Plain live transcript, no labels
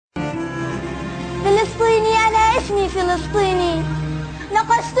اسمي فلسطيني،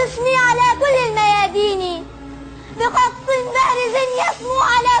 نقشت اسمي على كل الميادين، بخط بارز يسمو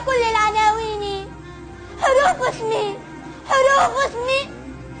على كل العناوين. حروف اسمي حروف اسمي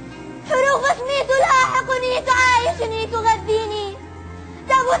حروف اسمي تلاحقني، تعايشني، تغذيني،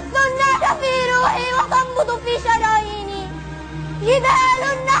 تبث النار في روحي وتنبض في شراييني. جبال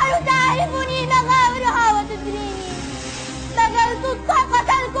النار تعرفني مغاورها وتدريني. بذلت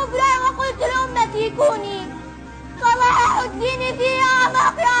الطاقة الكبرى وقلت لأمتي كوني، صلاح الدين في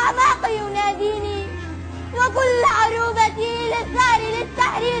أعماق يناديني، وكل عروبتي للثار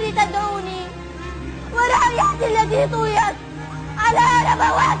للتحرير تدعوني، ورايحتي التي طويت على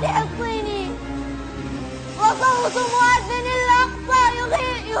ربوات حصيني، وصوت مؤذن الأقصى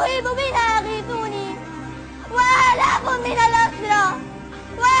يهيب بنا أغيثوني، وآلاف من الأسرى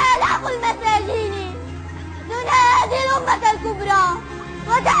وآلاف المساجين تنادي الأمة الكبرى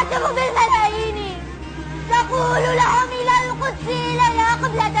وتعتب بالملايين، تقول لهم إلى القدس إلينا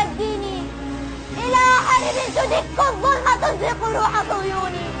قبلة الدين، إلى حرب تدك الظلم تزرق روح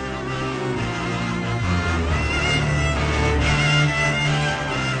صهيوني.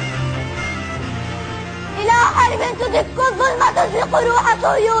 إلى حرب تدك الظلم تزرق روح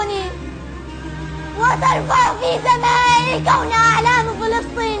صهيوني، وترفع في سماء الكون أعلام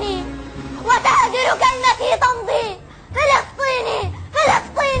فلسطين، وتهدر كلمتي